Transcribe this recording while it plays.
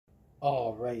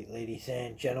All right, ladies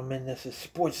and gentlemen, this is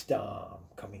Sports Dom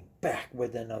coming back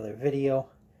with another video,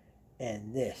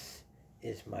 and this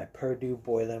is my Purdue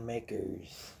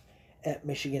Boilermakers at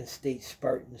Michigan State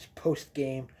Spartans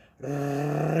post-game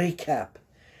recap.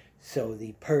 So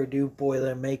the Purdue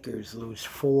Boilermakers lose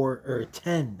 10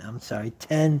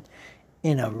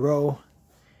 in a row,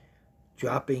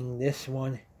 dropping this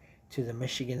one to the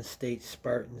Michigan State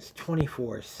Spartans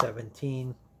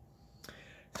 24-17.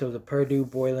 So the Purdue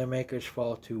Boilermakers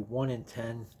fall to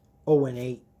 1-10,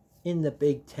 0-8 in the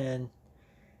Big Ten,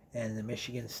 and the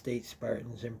Michigan State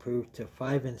Spartans improve to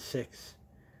 5-6,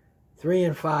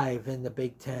 3-5 in the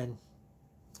Big Ten,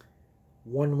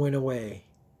 one win away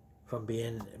from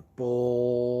being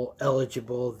bowl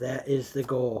eligible. That is the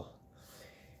goal.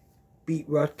 Beat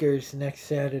Rutgers next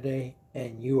Saturday,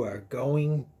 and you are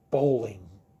going bowling.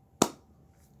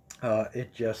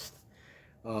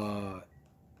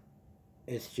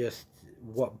 It's just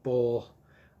what bowl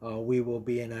we will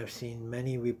be in. I've seen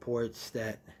many reports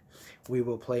that we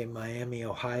will play Miami,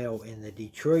 Ohio in the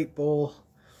Detroit Bowl.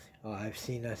 I've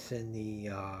seen us in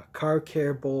the Car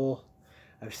Care Bowl.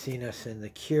 I've seen us in the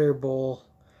Cure Bowl.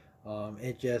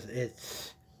 It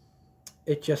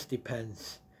just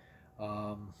depends.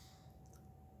 I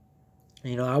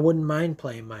wouldn't mind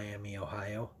playing Miami,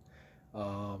 Ohio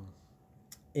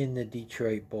in the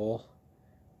Detroit Bowl.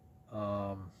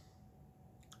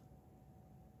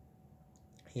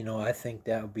 I think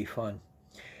that would be fun.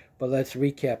 But let's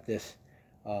recap this.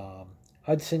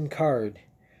 Hudson Card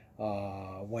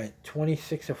went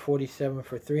 26 of 47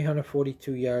 for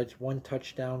 342 yards, 1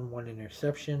 touchdown, 1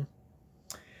 interception.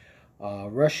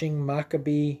 Rushing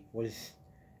Maccabee was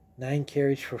 9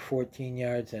 carries for 14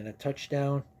 yards and a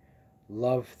touchdown.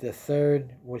 Love the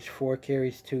third was 4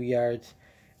 carries, 2 yards,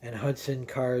 and Hudson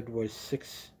Card was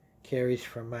 6 carries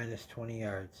for minus 20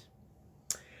 yards.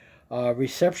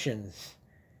 Receptions.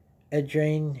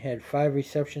 Edrain had 5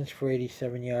 receptions for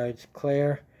 87 yards.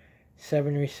 Claire,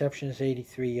 7 receptions,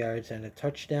 83 yards, and a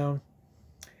touchdown.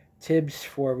 Tibbs,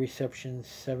 4 receptions,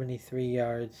 73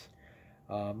 yards.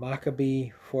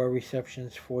 Maccabee, 4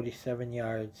 receptions, 47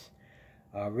 yards.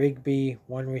 Rigby,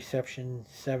 1 reception,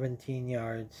 17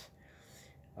 yards.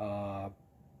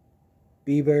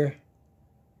 Bieber,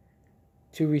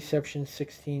 2 receptions,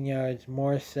 16 yards.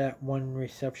 Morissette, 1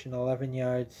 reception, 11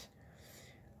 yards.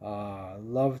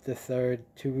 Love the third,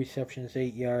 2 receptions,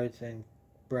 8 yards, and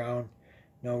Brown,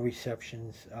 no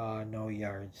receptions, no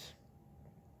yards.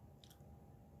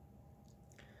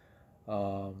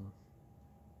 So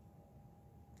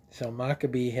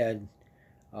Maccabee had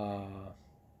 9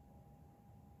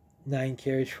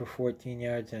 carries for 14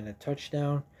 yards and a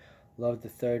touchdown. Love the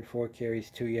third, 4 carries,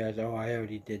 2 yards. Oh, I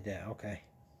already did that. Okay.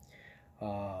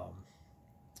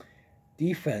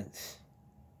 Defense.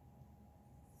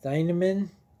 Thieneman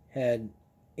had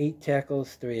 8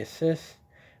 tackles, 3 assists.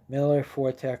 Miller,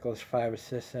 4 tackles, 5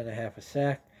 assists, and a half a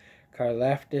sack.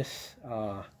 Karlaftis,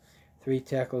 3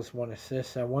 tackles, 1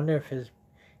 assist. I wonder if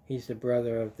he's the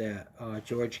brother of that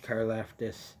George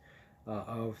Karlaftis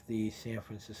of the San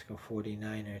Francisco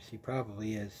 49ers. He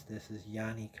probably is. This is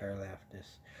Yanni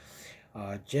Karlaftis.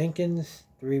 Jenkins,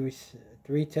 3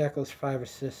 tackles, 5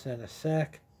 assists, and a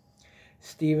sack.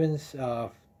 Stevens,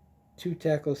 2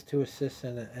 tackles, 2 assists,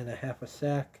 and a half a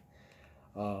sack.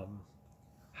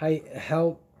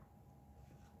 Help,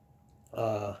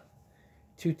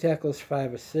 2 tackles,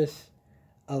 5 assists.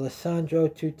 Alessandro,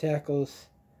 2 tackles.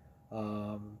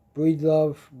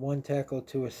 Breedlove, 1 tackle,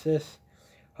 2 assists.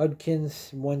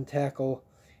 Hudkins, 1 tackle.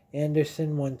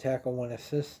 Anderson, 1 tackle, 1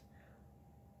 assist.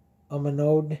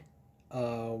 Amanode,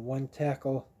 1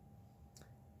 tackle.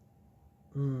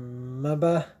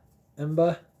 Emba,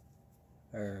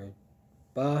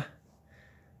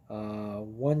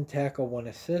 1 tackle, 1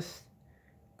 assist.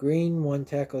 Green, 1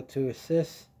 tackle, 2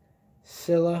 assists.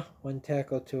 Silla, 1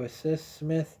 tackle, 2 assists.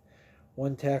 Smith,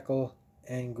 1 tackle,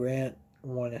 and Grant,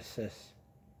 1 assist.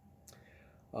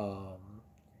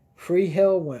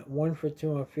 Freehill went 1 for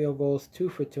 2 on field goals, 2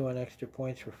 for 2 on extra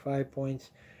points for 5 points.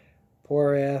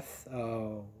 Porath,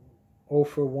 0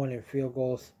 for 1 in field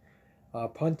goals.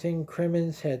 Punting,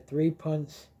 Crimmins had 3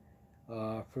 punts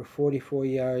for 44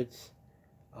 yards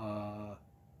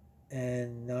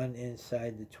and none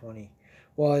inside the 20.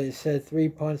 Well, it said 3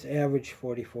 punts, averaged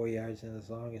 44 yards, and as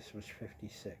longest was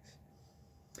 56.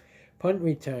 Punt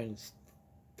returns.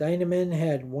 Dynaman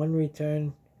had 1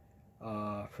 return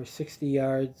for 60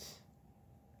 yards,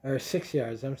 or 6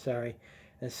 yards, I'm sorry,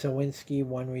 and Sawinski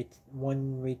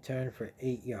 1 return for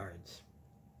 8 yards.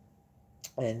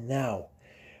 And now,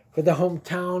 for the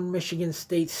hometown Michigan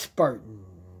State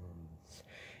Spartans,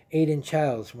 Aiden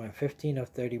Childs went 15 of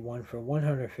 31 for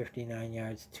 159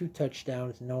 yards, 2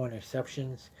 touchdowns, no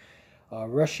interceptions.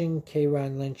 Rushing,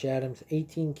 K'Ron Lynch-Adams,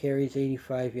 18 carries,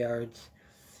 85 yards.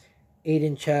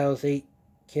 Aiden Childs, 8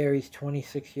 carries,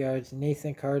 26 yards.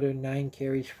 Nathan Carter, 9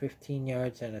 carries, 15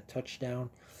 yards, and a touchdown.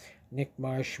 Nick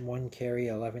Marsh, 1 carry,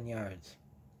 11 yards.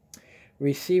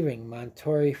 Receiving,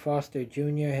 Montori Foster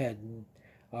Jr. had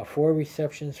 4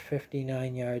 receptions,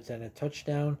 59 yards, and a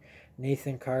touchdown.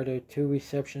 Nathan Carter, 2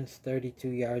 receptions, 32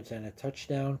 yards, and a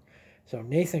touchdown. So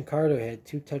Nathan Carter had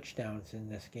 2 touchdowns in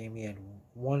this game. He had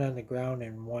 1 on the ground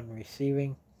and 1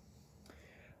 receiving.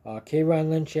 K'Ron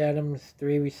Lynch-Adams,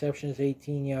 3 receptions,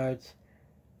 18 yards.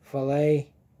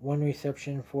 Filet, 1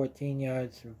 reception, 14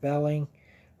 yards. Velling,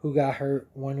 who got hurt,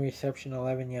 1 reception,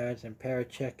 11 yards. And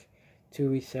Parachek, 2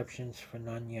 receptions for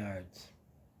none yards.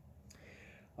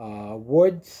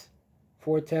 Woods,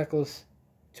 4 tackles,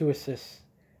 2 assists.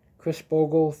 Chris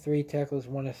Bogle, 3 tackles,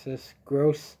 1 assist.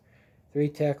 Gross, 3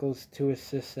 tackles, 2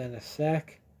 assists, and a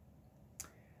sack.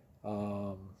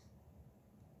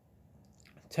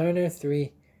 Turner,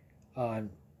 3.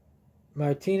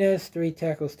 Martinez, 3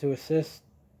 tackles, 2 assists.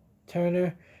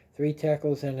 Turner, 3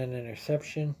 tackles and an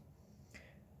interception.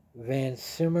 Van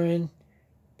Sumeren,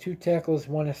 2 tackles,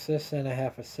 1 assist, and a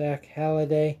half a sack.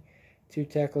 Halliday, 2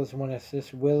 tackles, 1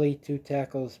 assist. Willie, 2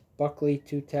 tackles. Buckley,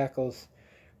 2 tackles.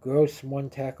 Gross, 1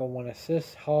 tackle, 1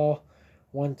 assist. Hall,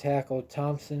 1 tackle.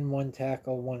 Thompson, 1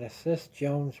 tackle, 1 assist.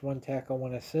 Jones, 1 tackle,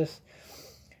 1 assist.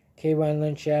 K'Ron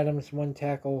Lynch-Adams, 1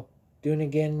 tackle.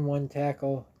 Dunigan, 1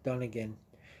 tackle. Dunnigan,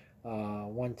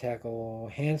 1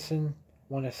 tackle. Hanson,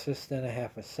 1 assist and a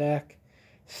half a sack.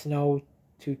 Snow,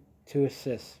 2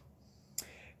 assists.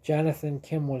 Jonathan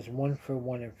Kim was 1 for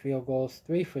 1 in field goals,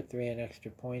 3 for 3 in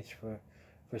extra points for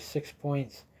 6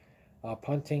 points.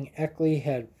 Punting, Eckley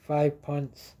had 5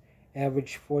 punts,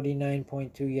 averaged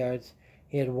 49.2 yards.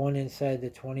 He had 1 inside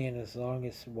the 20, and his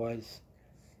longest was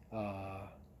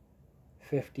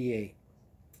 58.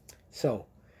 So,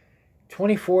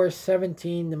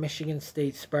 24-17, the Michigan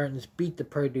State Spartans beat the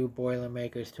Purdue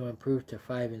Boilermakers to improve to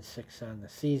 5-6 on the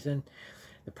season.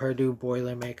 The Purdue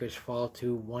Boilermakers fall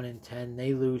to 1-10.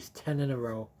 They lose 10 in a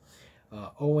row.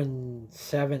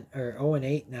 0-7 or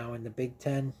 0-8 now in the Big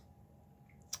Ten.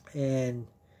 And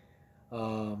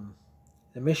the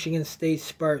Michigan State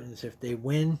Spartans, if they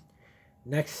win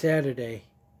next Saturday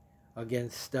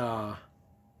against the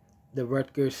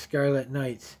Rutgers Scarlet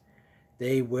Knights,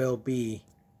 they will be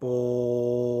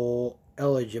bowl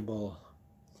eligible.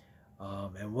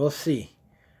 And we'll see.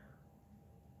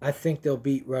 I think they'll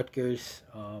beat Rutgers.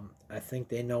 I think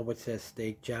they know what's at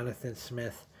stake. Jonathan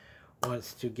Smith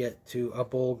wants to get to a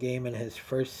bowl game in his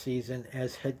first season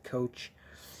as head coach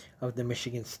of the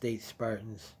Michigan State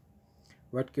Spartans.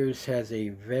 Rutgers has a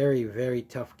very, very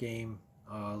tough game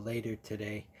later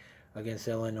today against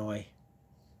Illinois.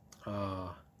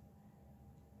 But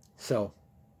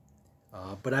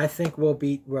I think we'll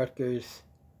beat Rutgers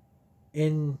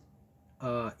in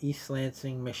East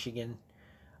Lansing, Michigan,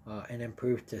 and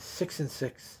improve to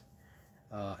 6-6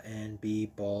 and be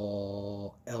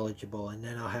bowl eligible. And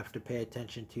then I'll have to pay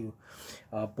attention to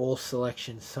bowl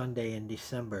selection Sunday in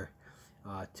December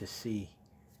to see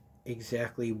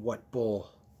exactly what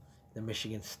bowl the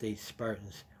Michigan State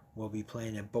Spartans will be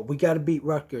playing in. But we got to beat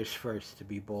Rutgers first to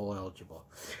be bowl eligible.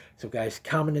 So guys,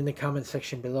 comment in the comment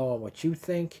section below on what you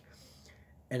think.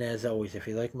 And as always, if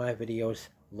you like my videos,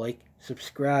 like,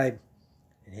 subscribe,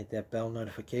 and hit that bell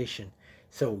notification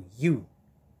so you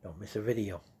don't miss a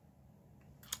video.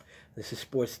 This is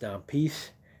Sports Down. Peace.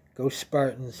 Go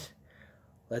Spartans.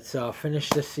 Let's finish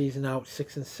this season out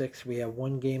 6-6. We have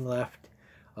 1 game left.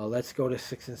 Let's go to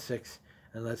 6-6,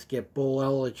 and let's get bowl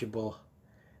eligible,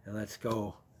 and let's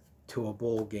go to a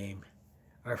bowl game.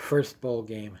 Our first bowl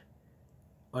game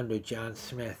under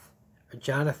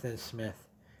Jonathan Smith,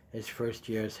 his first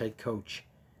year as head coach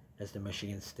as the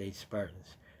Michigan State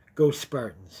Spartans. Go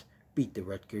Spartans. Beat the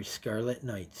Rutgers Scarlet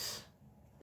Knights.